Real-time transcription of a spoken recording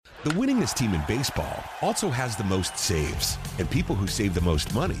The winningest team in baseball also has the most saves, and people who save the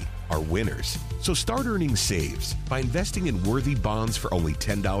most money are winners. So start earning saves by investing in worthy bonds for only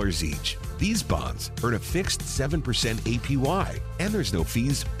 $10 each. These bonds earn a fixed 7% APY, and there's no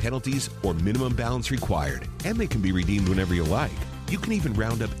fees, penalties, or minimum balance required, and they can be redeemed whenever you like. You can even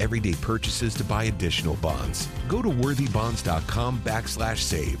round up everyday purchases to buy additional bonds. Go to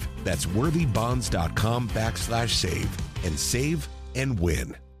worthybonds.com/save. That's worthybonds.com/save and save and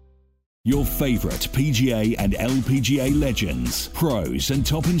win. Your favorite PGA and LPGA legends, pros and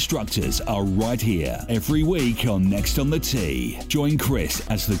top instructors are right here every week on Next on the Tee. Join Chris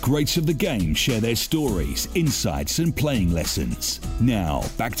as the greats of the game share their stories, insights and playing lessons. Now,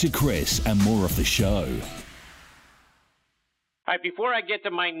 back to Chris and more of the show. All right, before I get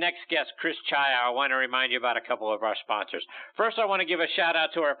to my next guest, Chris Czaja, I want to remind you about a couple of our sponsors. First, I want to give a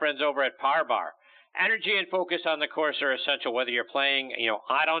shout-out to our friends over at Par Bar. Energy and focus on the course are essential, whether you're playing,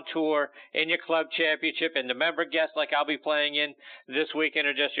 out on tour, in your club championship, in the member guest like I'll be playing in this weekend,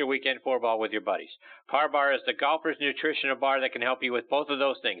 or just your weekend four ball with your buddies. Par Bar is the golfer's nutritional bar that can help you with both of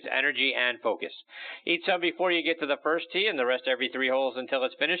those things, energy and focus. Eat some before you get to the first tee, and the rest every 3 holes until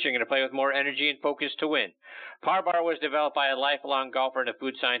it's finished. You're going to play with more energy and focus to win. Par Bar was developed by a lifelong golfer and a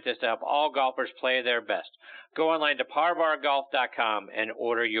food scientist to help all golfers play their best. Go online to parbargolf.com and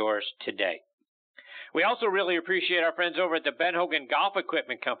order yours today. We also really appreciate our friends over at the Ben Hogan Golf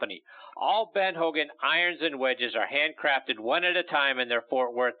Equipment Company. All Ben Hogan irons and wedges are handcrafted one at a time in their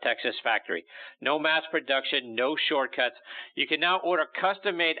Fort Worth, Texas factory. No mass production, no shortcuts. You can now order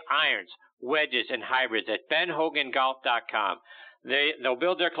custom-made irons, wedges, and hybrids at benhogangolf.com. They'll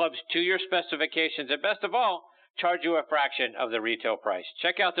build their clubs to your specifications, and best of all, charge you a fraction of the retail price.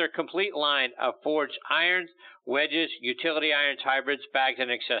 Check out their complete line of forged irons, wedges, utility irons, hybrids, bags,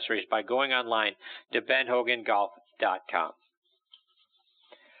 and accessories by going online to benhogangolf.com.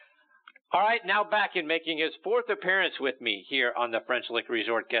 All right, now back in making his 4th appearance with me here on the French Lick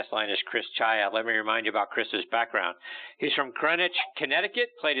Resort guest line is Chris Czaja. Let me remind you about Chris's background. He's from Greenwich, Connecticut,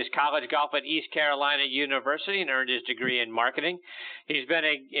 played his college golf at East Carolina University and earned his degree in marketing. He's been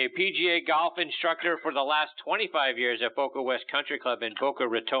a PGA golf instructor for the last 25 years at Boca West Country Club in Boca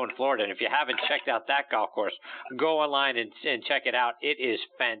Raton, Florida. And if you haven't checked out that golf course, go online and check it out. It is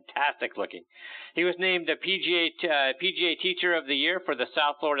fantastic looking. He was named the PGA Teacher of the Year for the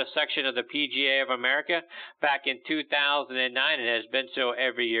South Florida section of the PGA of America back in 2009 and has been so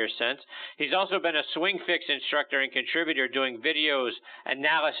every year since. He's also been a swing fix instructor and contributor doing videos,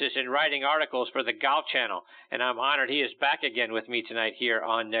 analysis, and writing articles for the Golf Channel. And I'm honored he is back again with me tonight here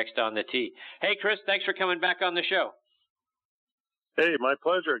on Next on the Tee. Hey, Chris, thanks for coming back on the show. Hey, my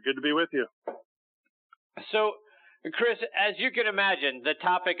pleasure. Good to be with you. So, Chris, as you can imagine, the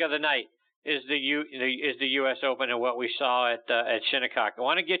topic of the night is the U.S. Open and what we saw at Shinnecock. I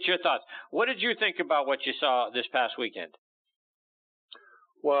want to get your thoughts. What did you think about what you saw this past weekend?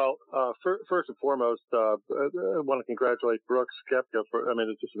 Well, first and foremost, I want to congratulate Brooks Koepka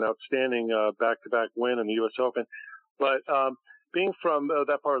it's just an outstanding back-to-back win in the U.S. Open. But being from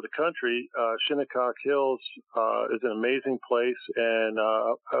that part of the country, Shinnecock Hills is an amazing place, and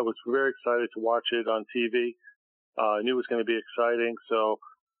I was very excited to watch it on TV. I knew it was going to be exciting, so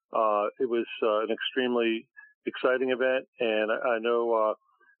it was an extremely exciting event, and I know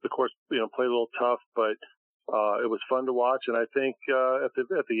the course played a little tough, but it was fun to watch. And I think at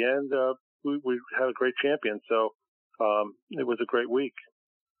the end we had a great champion, so it was a great week.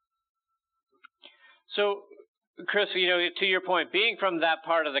 So, Chris, to your point, being from that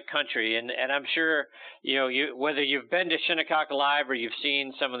part of the country, and I'm sure, whether you've been to Shinnecock Live or you've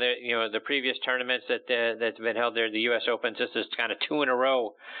seen some of the previous tournaments that's been held there, the U.S. Open, this is kind of 2 in a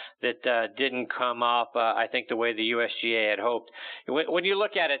row that didn't come off, I think, the way the USGA had hoped. When you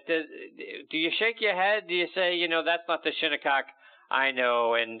look at it, do you shake your head? Do you say, that's not the Shinnecock I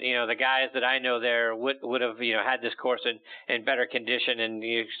know, and the guys that I know there would have had this course in better condition, and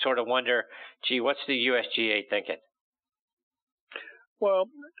you sort of wonder, gee, what's the USGA thinking? Well,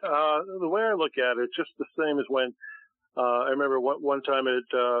 the way I look at it, just the same as when I remember one time at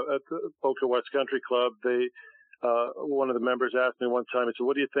the Boca West Country Club, one of the members asked me one time, he said,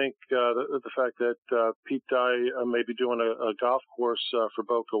 "What do you think the fact that Pete Dye may be doing a golf course for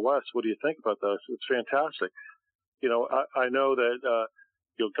Boca West? What do you think about that?" It's fantastic. I know that,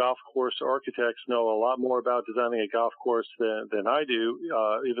 golf course architects know a lot more about designing a golf course than I do.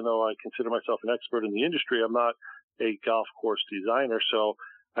 Even though I consider myself an expert in the industry, I'm not a golf course designer. So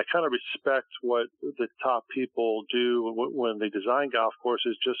I kind of respect what the top people do when they design golf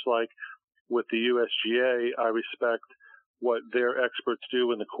courses, just like with the USGA, I respect what their experts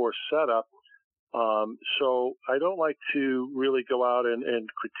do in the course setup. So I don't like to really go out and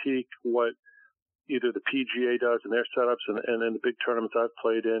critique what either the PGA does in their setups and in the big tournaments I've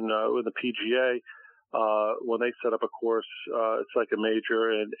played in with the PGA. When they set up a course, it's like a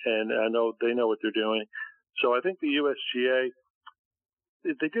major, and I know they know what they're doing. So I think the USGA,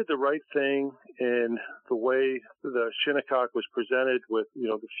 they did the right thing in the way the Shinnecock was presented with,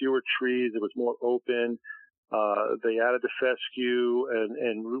 the fewer trees. It was more open. They added the fescue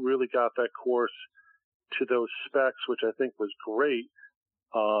and really got that course to those specs, which I think was great.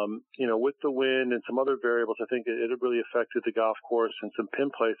 With the wind and some other variables, I think it really affected the golf course and some pin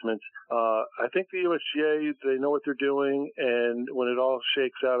placements. I think the USGA, they know what they're doing, and when it all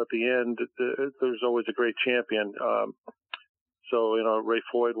shakes out at the end, there's always a great champion. So, Ray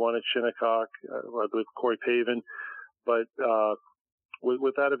Floyd won at Shinnecock, I believe Corey Pavin. But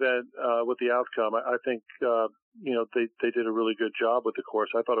with that event, with the outcome, I think, they did a really good job with the course.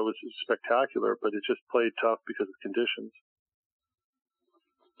 I thought it was spectacular, but it just played tough because of conditions.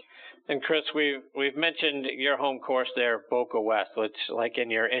 And Chris, we've mentioned your home course there, Boca West, which, like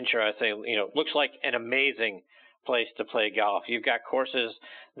in your intro, I say, looks like an amazing place to play golf. You've got courses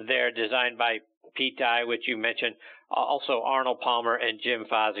there designed by Pete Dye, which you mentioned, also Arnold Palmer and Jim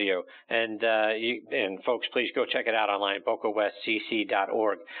Fazio. And folks, please go check it out online,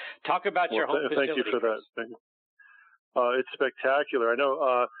 bocawestcc.org. Talk about your home facility. Thank you for that. Thank you. It's spectacular. I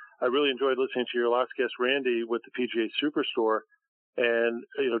know I really enjoyed listening to your last guest, Randy, with the PGA Superstore. And,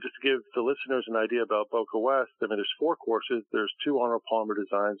 just to give the listeners an idea about Boca West, I mean, there's 4 courses. There's 2 Arnold Palmer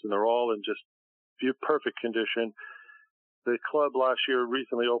designs, and they're all in just perfect condition. The club last year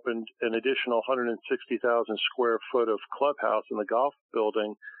recently opened an additional 160,000 square foot of clubhouse in the golf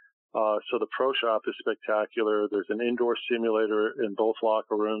building. So the pro shop is spectacular. There's an indoor simulator in both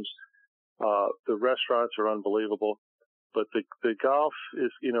locker rooms. The restaurants are unbelievable. But the golf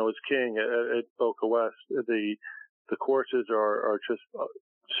is king at Boca West. The courses are just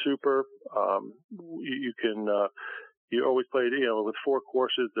super. You always play, with 4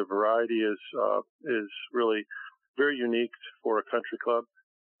 courses. The variety is really very unique for a country club.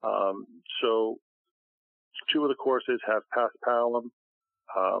 So 2 of the courses have paspalum,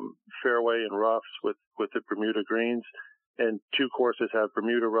 fairway and roughs with the Bermuda greens, and 2 courses have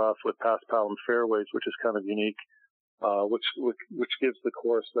Bermuda rough with paspalum fairways, which is kind of unique, which gives the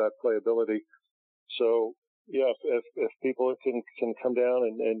course that playability. So, yeah, if people can come down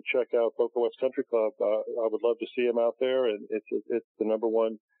and check out Boca West Country Club, I would love to see them out there. And it's the number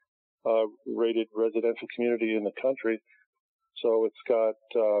 1 rated residential community in the country. So it's got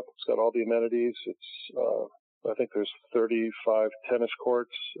all the amenities. I think there's 35 tennis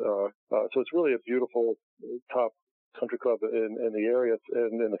courts. So it's really a beautiful top country club in the area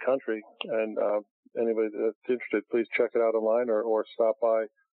and in the country. And anybody that's interested, please check it out online or stop by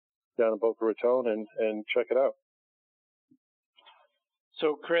down in Boca Raton and check it out.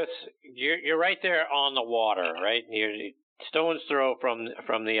 So, Chris, you're right there on the water, right? You're stone's throw from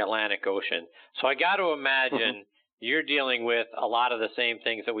the Atlantic Ocean. So I got to imagine you're dealing with a lot of the same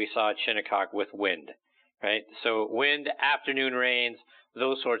things that we saw at Shinnecock with wind, right? So wind, afternoon rains,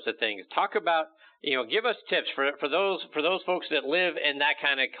 those sorts of things. Talk about, give us tips for those folks that live in that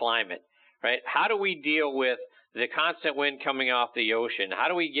kind of climate, right? How do we deal with the constant wind coming off the ocean? How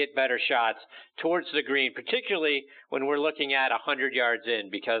do we get better shots towards the green, particularly when we're looking at 100 yards in?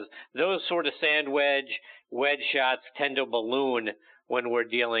 Because those sort of sand wedge shots tend to balloon when we're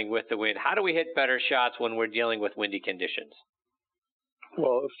dealing with the wind. How do we hit better shots when we're dealing with windy conditions?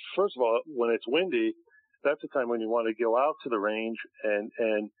 Well, first of all, when it's windy, that's the time when you want to go out to the range and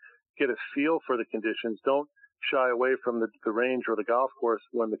get a feel for the conditions. Don't shy away from the range or the golf course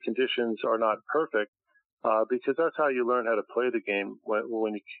when the conditions are not perfect. Because that's how you learn how to play the game.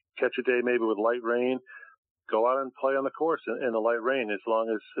 When you catch a day maybe with light rain, go out and play on the course in the light rain as long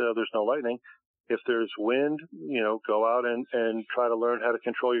as there's no lightning. If there's wind, go out and try to learn how to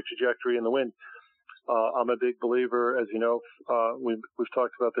control your trajectory in the wind. I'm a big believer, as you know, we've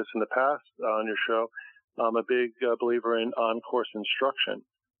talked about this in the past on your show. I'm a big believer in on-course instruction.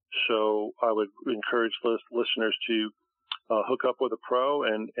 So I would encourage listeners to hook up with a pro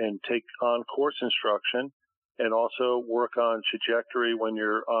and take on-course instruction, and also work on trajectory when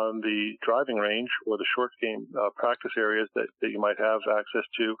you're on the driving range or the short game practice areas that you might have access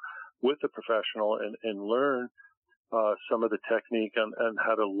to with a professional, and learn some of the technique and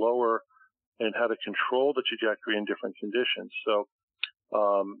how to lower and how to control the trajectory in different conditions. So,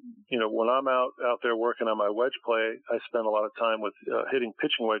 when I'm out there working on my wedge play, I spend a lot of time with hitting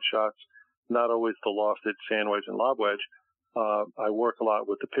pitching wedge shots, not always the lofted sand wedge and lob wedge. I work a lot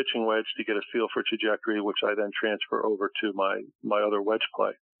with the pitching wedge to get a feel for trajectory, which I then transfer over to my other wedge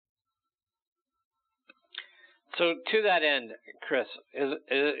play. So to that end, Chris, and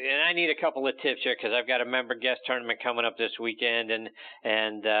I need a couple of tips here because I've got a member guest tournament coming up this weekend,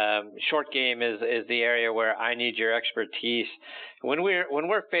 and short game is the area where I need your expertise. When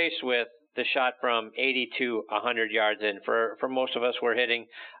we're faced with the shot from 80 to 100 yards in, for most of us, we're hitting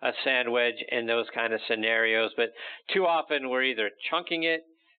a sand wedge in those kind of scenarios, but too often we're either chunking it,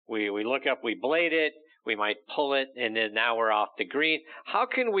 we look up, we blade it, we might pull it, and then now we're off the green. How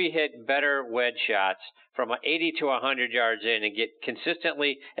can we hit better wedge shots from 80 to 100 yards in and get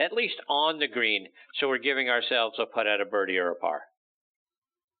consistently at least on the green so we're giving ourselves a putt at a birdie or a par?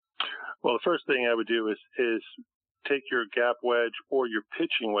 Well, the first thing I would do is take your gap wedge or your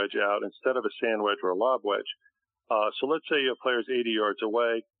pitching wedge out instead of a sand wedge or a lob wedge. So let's say a player's 80 yards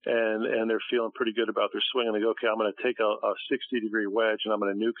away and they're feeling pretty good about their swing, and they go, okay, I'm going to take a 60-degree wedge and I'm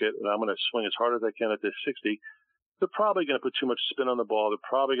going to nuke it and I'm going to swing as hard as I can at this 60. They're probably going to put too much spin on the ball. They're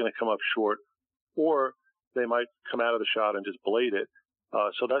probably going to come up short, or they might come out of the shot and just blade it.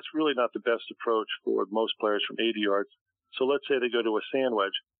 So that's really not the best approach for most players from 80 yards. So let's say they go to a sand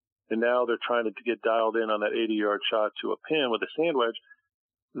wedge, and now they're trying to get dialed in on that 80-yard shot to a pin with a sand wedge.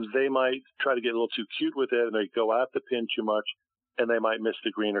 They might try to get a little too cute with it, and they go at the pin too much, and they might miss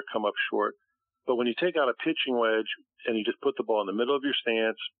the green or come up short. But when you take out a pitching wedge and you just put the ball in the middle of your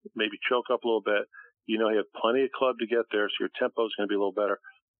stance, maybe choke up a little bit, you have plenty of club to get there, so your tempo is going to be a little better.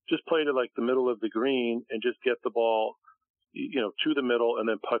 Just play to like the middle of the green and just get the ball, to the middle and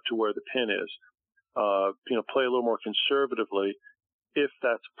then putt to where the pin is. Play a little more conservatively if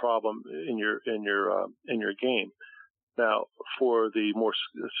that's a problem in your game. Now, for the more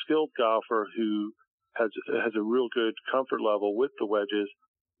skilled golfer who has a real good comfort level with the wedges,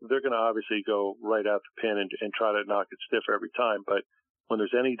 they're going to obviously go right at the pin and try to knock it stiff every time. But when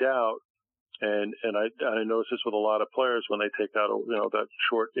there's any doubt, and I notice this with a lot of players when they take out that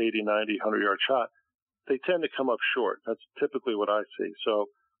short 80, 90, 100-yard shot, they tend to come up short. That's typically what I see. So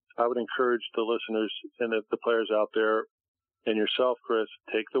I would encourage the listeners and the players out there and yourself, Chris,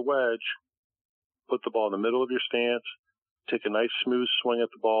 take the wedge, put the ball in the middle of your stance, take a nice smooth swing at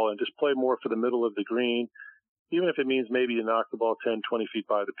the ball, and just play more for the middle of the green. Even if it means maybe you knock the ball 10, 20 feet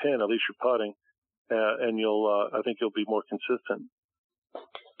by the pin, at least you're putting, and I think you'll be more consistent.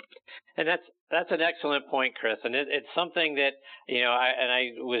 And that's an excellent point, Chris. And it's something that,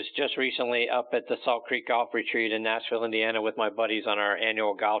 I was just recently up at the Salt Creek Golf Retreat in Nashville, Indiana with my buddies on our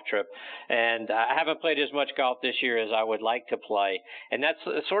annual golf trip. And I haven't played as much golf this year as I would like to play. And that's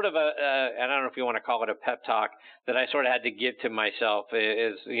sort of I don't know if you want to call it a pep talk that I sort of had to give to myself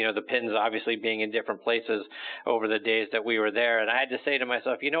is, the pins obviously being in different places over the days that we were there. And I had to say to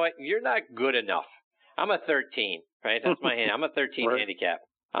myself, you know what, you're not good enough. I'm a 13, right? That's my hand. I'm a 13 right. Handicap.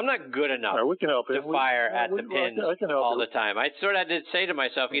 I'm not good enough we can help to fire at the pins all the time. I sort of had to say to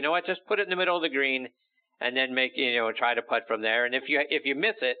myself, you know what, just put it in the middle of the green and then try to putt from there. And if you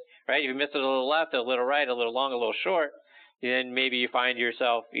miss it, right, if you miss it a little left, a little right, a little long, a little short, then maybe you find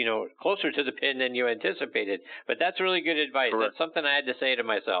yourself, closer to the pin than you anticipated. But that's really good advice. Correct. That's something I had to say to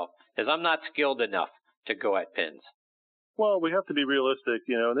myself, is I'm not skilled enough to go at pins. Well, we have to be realistic,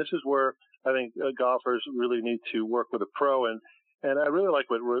 and this is where I think golfers really need to work with a pro. And I really like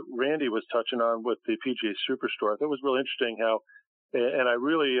what Randy was touching on with the PGA Superstore. I thought it was really interesting and I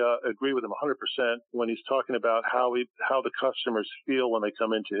really agree with him 100% when he's talking about how the customers feel when they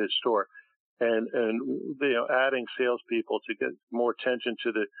come into his store, and adding salespeople to get more attention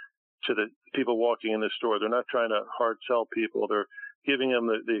to the people walking in the store. They're not trying to hard sell people. They're giving them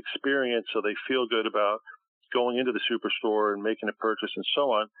the experience so they feel good about going into the Superstore and making a purchase and so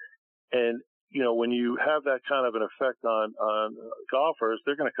on. And when you have that kind of an effect on golfers,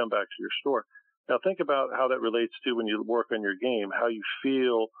 they're going to come back to your store. Now, think about how that relates to when you work on your game, how you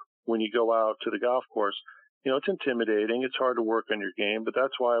feel when you go out to the golf course. It's intimidating. It's hard to work on your game, but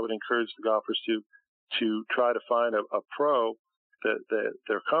that's why I would encourage the golfers to try to find a pro that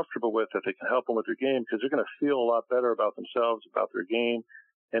they're comfortable with, that they can help them with their game, because they're going to feel a lot better about themselves, about their game.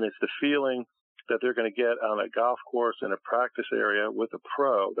 And it's the feeling that they're going to get on a golf course in a practice area with a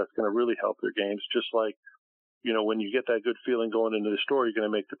pro that's going to really help their games. Just like, when you get that good feeling going into the store, you're going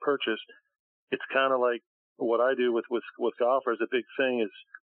to make the purchase. It's kind of like what I do with golfers. A big thing is,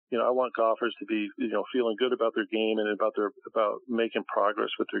 I want golfers to be, feeling good about their game and about making progress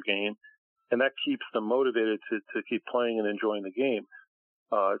with their game. And that keeps them motivated to keep playing and enjoying the game.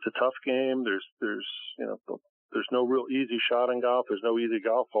 It's a tough game. There's no real easy shot in golf. There's no easy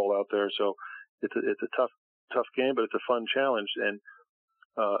golf hole out there. So it's a tough game, but it's a fun challenge. And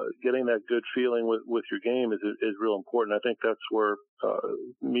getting that good feeling with your game is real important. I think that's where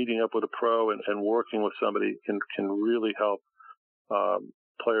meeting up with a pro and working with somebody can really help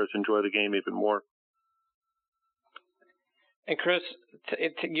players enjoy the game even more. And Chris,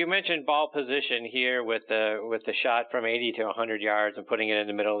 you mentioned ball position here with the shot from 80 to 100 yards and putting it in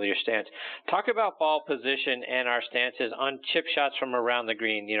the middle of your stance. Talk about ball position and our stances on chip shots from around the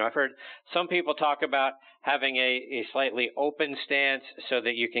green. You know, I've heard some people talk about having a slightly open stance so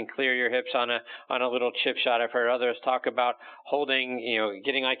that you can clear your hips on a little chip shot. I've heard others talk about holding, you know,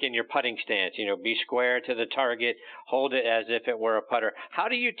 getting like in your putting stance, you know, be square to the target, hold it as if it were a putter. How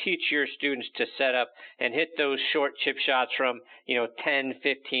do you teach your students to set up and hit those short chip shots from, you know, 10,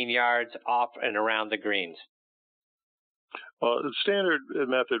 15 yards off and around the greens? Well, the standard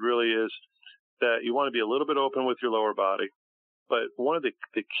method really is that you want to be a little bit open with your lower body. But one of the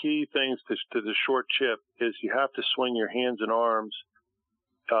key things to the short chip is you have to swing your hands and arms,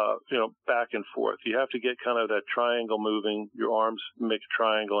 you know, back and forth. You have to get kind of that triangle moving. Your arms make a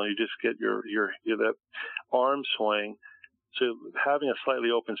triangle, and you just get your that arm swing. So having a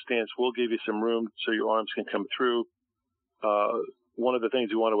slightly open stance will give you some room so your arms can come through. One of the things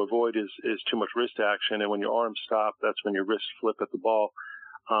you want to avoid is too much wrist action, and when your arms stop, that's when your wrists flip at the ball.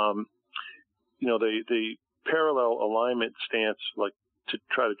 You know, the parallel alignment stance, like to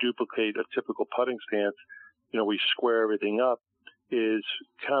try to duplicate a typical putting stance, you know, we square everything up, is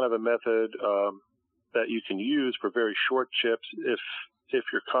kind of a method that you can use for very short chips if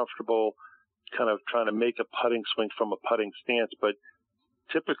you're comfortable kind of trying to make a putting swing from a putting stance. But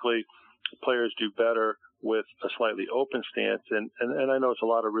typically players do better with a slightly open stance, and I know it's a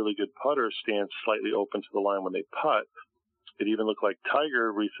lot of really good putters stand slightly open to the line when they putt. It even looked like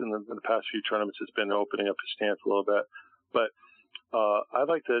Tiger recently in the past few tournaments has been opening up his stance a little bit. But I'd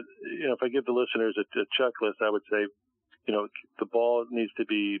like to, you know, if I give the listeners a checklist, I would say, you know, the ball needs to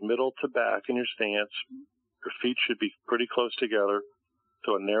be middle to back in your stance. Your feet should be pretty close together,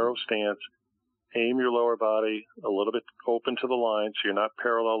 so a narrow stance. Aim your lower body a little bit open to the line, so you're not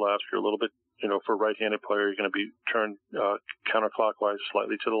parallel left. You're a little bit, you know, for a right-handed player, you're going to be turned counterclockwise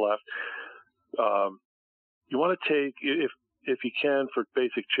slightly to the left. You want to take, if you can, for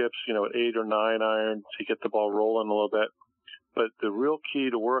basic chips, you know, 8 or 9 iron to get the ball rolling a little bit. But the real key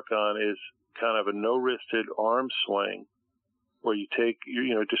to work on is kind of a no-wristed arm swing, where you take,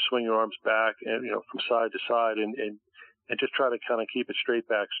 you know, just swing your arms back and, you know, from side to side and just try to kind of keep it straight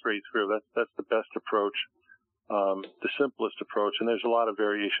back, straight through. That's the best approach, the simplest approach. And there's a lot of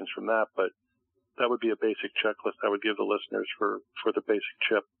variations from that, but that would be a basic checklist I would give the listeners for the basic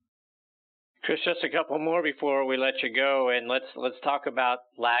chip. Chris, just a couple more before we let you go, and let's talk about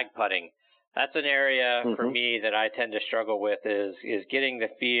lag putting. That's an area for me that I tend to struggle with is getting the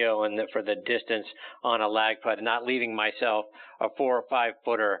feel and for the distance on a lag putt, and not leaving myself a 4 or 5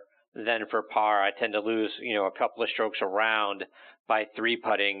 footer then for par. I tend to lose, you know, a couple of strokes around by 3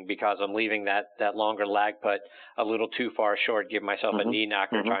 putting because I'm leaving that longer lag putt a little too far short, give myself a knee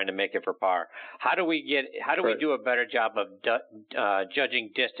knocker trying to make it for par. How do we do a better job of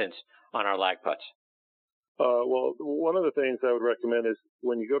judging distance on our lag putts? Well, one of the things I would recommend is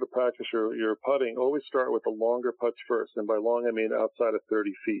when you go to practice your putting, always start with the longer putts first. And by long, I mean outside of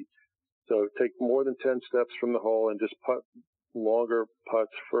 30 feet. So take more than 10 steps from the hole and just putt longer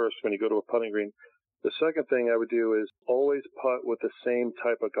putts first when you go to a putting green. The second thing I would do is always putt with the same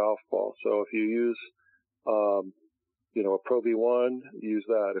type of golf ball. So if you use, you know, a Pro V1, use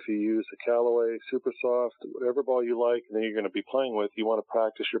that. If you use a Callaway Super Soft, whatever ball you like, and then you're going to be playing with, you want to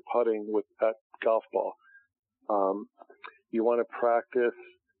practice your putting with that golf ball. You want to practice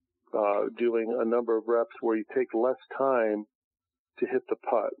doing a number of reps where you take less time to hit the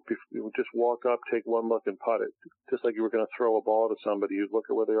putt. You would just walk up, take one look, and putt it. Just like you were going to throw a ball to somebody, you'd look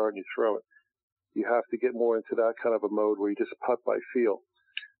at where they are and you throw it. You have to get more into that kind of a mode where you just putt by feel.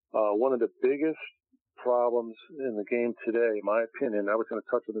 One of the biggest problems in the game today, in my opinion, I was going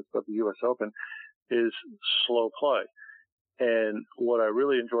to touch on this about the U.S. Open, is slow play. And what I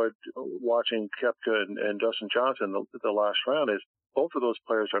really enjoyed watching Koepka and Dustin Johnson the last round is both of those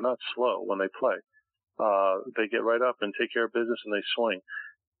players are not slow when they play. They get right up and take care of business and they swing.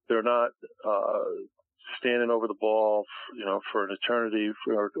 They're not standing over the ball, you know, for an eternity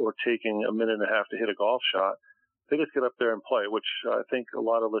or taking a minute and a half to hit a golf shot. They just get up there and play, which I think a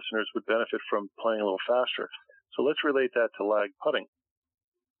lot of listeners would benefit from playing a little faster. So let's relate that to lag putting.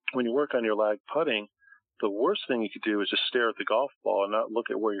 When you work on your lag putting, the worst thing you could do is just stare at the golf ball and not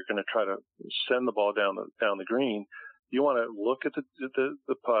look at where you're going to try to send the ball down the green. You want to look at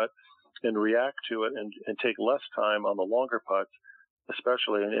the putt and react to it and take less time on the longer putts,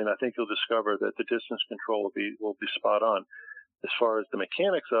 especially. And I think you'll discover that the distance control will be spot on. As far as the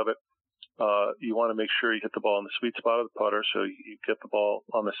mechanics of it, you want to make sure you hit the ball in the sweet spot of the putter, so you get the ball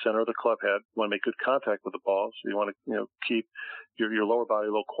on the center of the club head. You want to make good contact with the ball, so you want to keep your lower body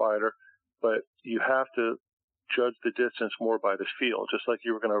a little quieter. But you have to judge the distance more by the feel. Just like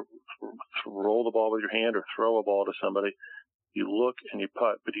you were going to roll the ball with your hand or throw a ball to somebody, you look and you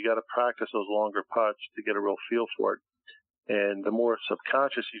putt, but you got to practice those longer putts to get a real feel for it. And the more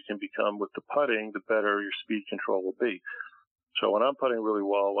subconscious you can become with the putting, the better your speed control will be. So when I'm putting really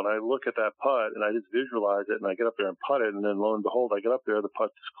well, when I look at that putt and I just visualize it and I get up there and putt it, and then lo and behold, I get up there, the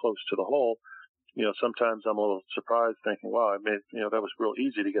putt is close to the hole. Sometimes I'm a little surprised thinking, wow, that was real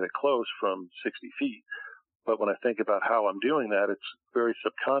easy to get it close from 60 feet. But when I think about how I'm doing that, it's very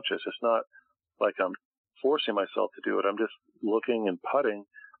subconscious. It's not like I'm forcing myself to do it. I'm just looking and putting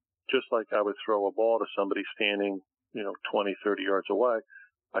just like I would throw a ball to somebody standing, 20, 30 yards away.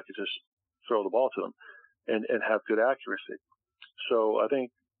 I could just throw the ball to them and have good accuracy. So I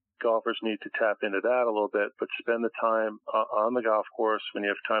think golfers need to tap into that a little bit, but spend the time on the golf course when you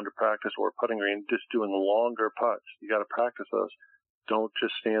have time to practice, or putting green, just doing longer putts. You got to practice those. Don't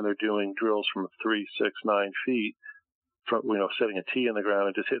just stand there doing drills from 3, 6, 9 feet, from, setting a tee in the ground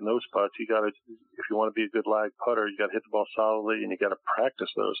and just hitting those putts. You got to, if you want to be a good lag putter, you got to hit the ball solidly, and you got to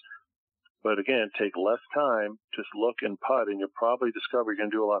practice those. But again, take less time, just look and putt, and you'll probably discover you're going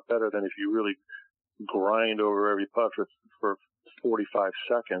to do a lot better than if you really grind over every putt for 45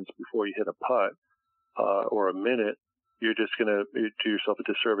 seconds before you hit a putt, or a minute. You're just going to do yourself a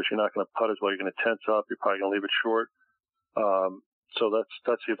disservice. You're not going to putt as well. You're going to tense up. You're probably going to leave it short. So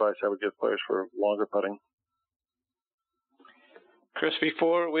that's the advice I would give players for longer putting. Chris,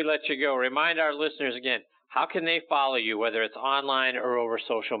 before we let you go, remind our listeners again, how can they follow you, whether it's online or over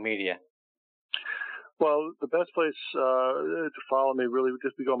social media? Well, the best place to follow me really would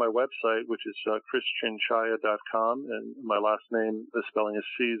just be go on my website, which is chrisczaja.com, and my last name, the spelling is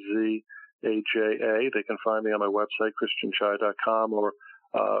Czaja. They can find me on my website, chrisczaja.com, or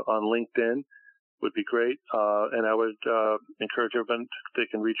on LinkedIn would be great. And I would encourage everyone, they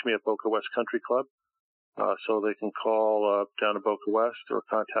can reach me at Boca West Country Club. So they can call down to Boca West or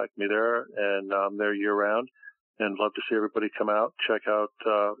contact me there, and I'm there year round. And love to see everybody come out, check out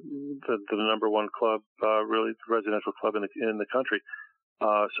the number one club, really residential club in the country.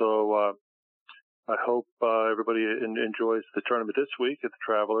 So I hope everybody enjoys the tournament this week at the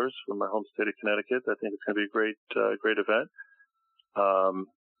Travelers from my home state of Connecticut. I think it's going to be a great event.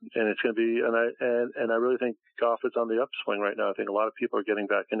 And it's going to be, and I really think golf is on the upswing right now. I think a lot of people are getting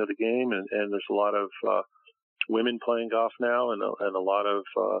back into the game, and there's a lot of women playing golf now, and a lot of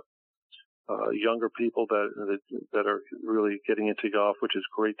younger people that are really getting into golf, which is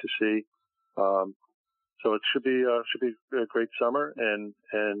great to see. So it should be a great summer, and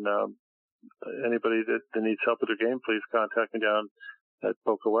anybody that needs help with their game, please contact me down at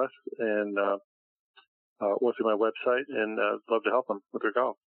Boca West and or through my website, and love to help them with their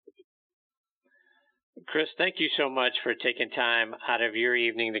golf. Chris, thank you so much for taking time out of your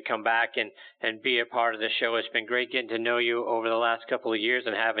evening to come back and be a part of the show. It's been great getting to know you over the last couple of years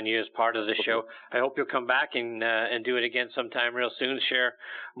and having you as part of the show. I hope you'll come back and do it again sometime real soon. Share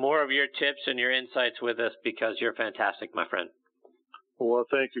more of your tips and your insights with us, because you're fantastic, my friend. Well,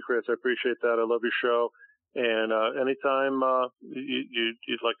 thank you, Chris. I appreciate that. I love your show. And anytime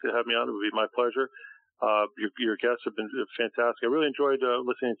you'd like to have me on, it would be my pleasure. Your guests have been fantastic. I really enjoyed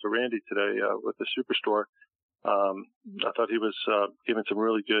listening to Randy today with the Superstore. I thought he was giving some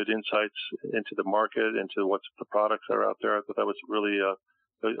really good insights into the market, into what's the products that are out there. I thought that was really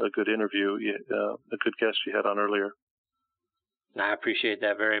a good interview, a good guest you had on earlier. I appreciate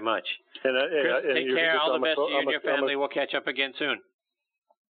that very much. Chris, take care. All the best to you and your family. We'll catch up again soon.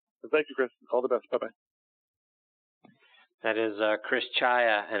 Thank you, Chris. All the best. Bye-bye. That is Chris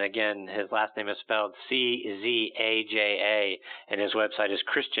Czaja, and again, his last name is spelled Czaja, and his website is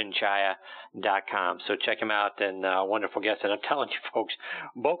chrisczaja.com. So check him out, and wonderful guest. And I'm telling you, folks,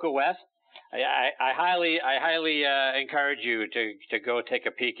 Boca West, I highly encourage you to go take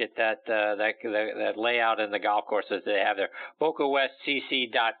a peek at that layout in the golf courses they have there.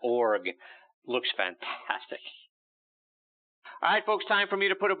 BocaWestCC.org looks fantastic. All right, folks, time for me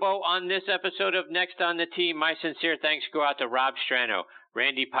to put a bow on this episode of Next on the Tee. My sincere thanks go out to Rob Strano,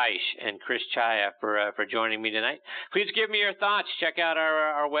 Randy Peisch, and Chris Czaja for joining me tonight. Please give me your thoughts. Check out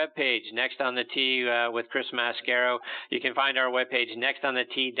our webpage, Next on the Tee with Chris Mascaro. You can find our webpage,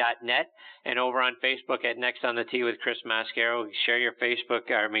 nextonthetee.net, and over on Facebook at Next on the Tee with Chris Mascaro. Share your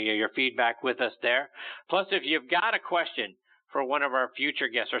your feedback with us there. Plus, if you've got a question for one of our future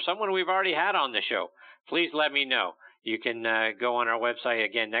guests or someone we've already had on the show, please let me know. You can go on our website,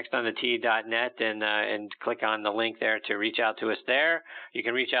 again, nextonthetee.net, and click on the link there to reach out to us there. You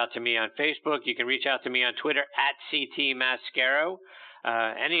can reach out to me on Facebook. You can reach out to me on Twitter at CTMascaro.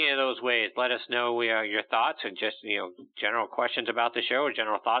 any of those ways, let us know your thoughts and just, general questions about the show or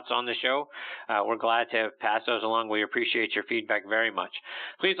general thoughts on the show. We're glad to pass those along. We appreciate your feedback very much.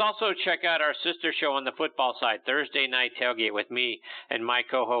 Please also check out our sister show on the football side, Thursday Night Tailgate, with me and my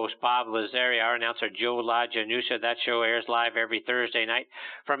co-host Bob Lazari, our announcer Joe LaJanusa. That show airs live every Thursday night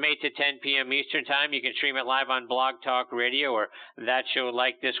from 8 to 10 p.m. Eastern Time. You can stream it live on Blog Talk Radio, or that show,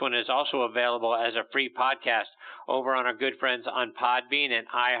 like this one, is also available as a free podcast over on our good friends on Podbean and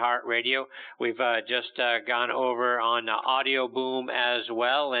iHeartRadio. We've just gone over on Audio Boom as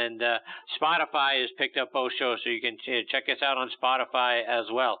well, and Spotify has picked up both shows, so you can check us out on Spotify as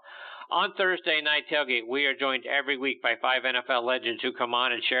well. On Thursday Night Tailgate, we are joined every week by 5 NFL legends who come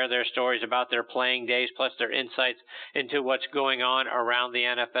on and share their stories about their playing days, plus their insights into what's going on around the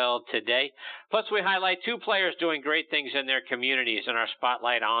NFL today. Plus, we highlight 2 players doing great things in their communities in our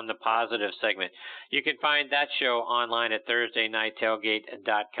Spotlight on the Positive segment. You can find that show online at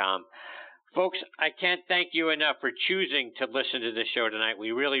ThursdayNightTailgate.com. Folks, I can't thank you enough for choosing to listen to the show tonight.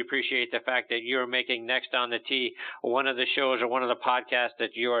 We really appreciate the fact that you're making Next on the Tee one of the shows or one of the podcasts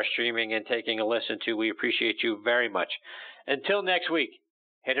that you are streaming and taking a listen to. We appreciate you very much. Until next week,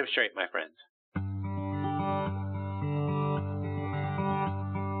 hit 'em straight, my friends.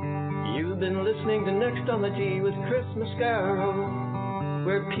 You've been listening to Next on the Tee with Chris Mascaro,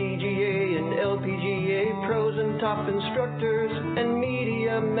 where PGA and LPGA pros and top instructors and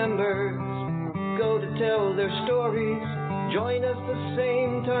media members go to tell their stories. Join us the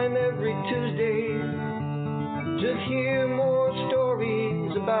same time every Tuesday to hear more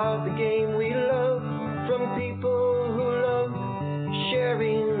stories about the game we love from people who love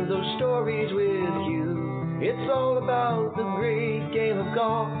sharing those stories with you. It's all about the great game of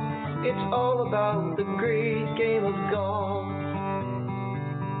golf. It's all about the great game of golf.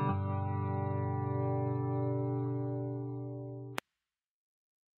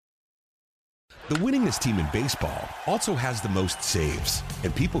 The winningest team in baseball also has the most saves,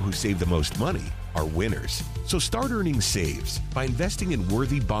 and people who save the most money are winners. So start earning saves by investing in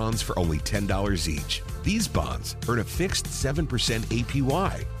worthy bonds for only $10 each. These bonds earn a fixed 7%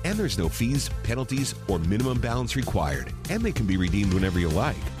 APY, and there's no fees, penalties, or minimum balance required, and they can be redeemed whenever you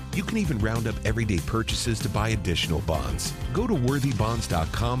like. You can even round up everyday purchases to buy additional bonds. Go to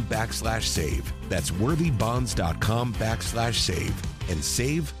worthybonds.com/save. That's worthybonds.com/save and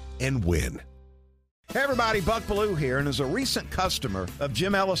save and win. Hey everybody, Buck Ballou here, and as a recent customer of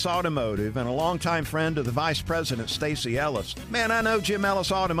Jim Ellis Automotive and a longtime friend of the Vice President, Stacy Ellis, man, I know Jim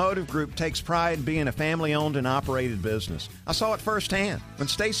Ellis Automotive Group takes pride in being a family-owned and operated business. I saw it firsthand. When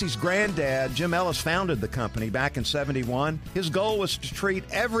Stacy's granddad, Jim Ellis, founded the company back in '71, his goal was to treat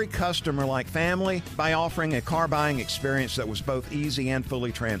every customer like family by offering a car buying experience that was both easy and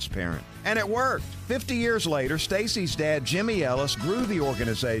fully transparent. And it worked. 50 years later, Stacy's dad, Jimmy Ellis, grew the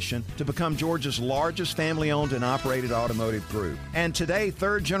organization to become Georgia's largest family-owned and operated automotive group. And today,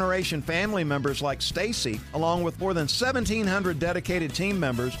 third-generation family members like Stacy, along with more than 1,700 dedicated team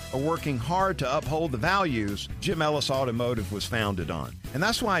members, are working hard to uphold the values Jim Ellis Automotive was founded on. And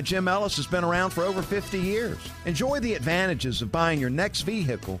that's why Jim Ellis has been around for over 50 years. Enjoy the advantages of buying your next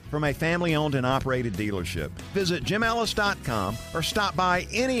vehicle from a family-owned and operated dealership. Visit JimEllis.com or stop by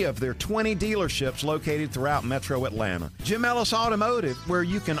any of their 20 dealerships located throughout Metro Atlanta. Jim Ellis Automotive, where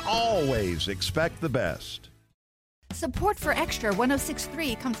you can always expect the best. Support for Extra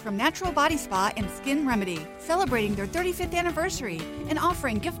 106.3 comes from Natural Body Spa and Skin Remedy, celebrating their 35th anniversary and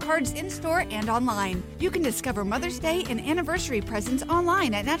offering gift cards in-store and online. You can discover Mother's Day and anniversary presents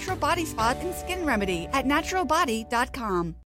online at Natural Body Spa and Skin Remedy at naturalbody.com.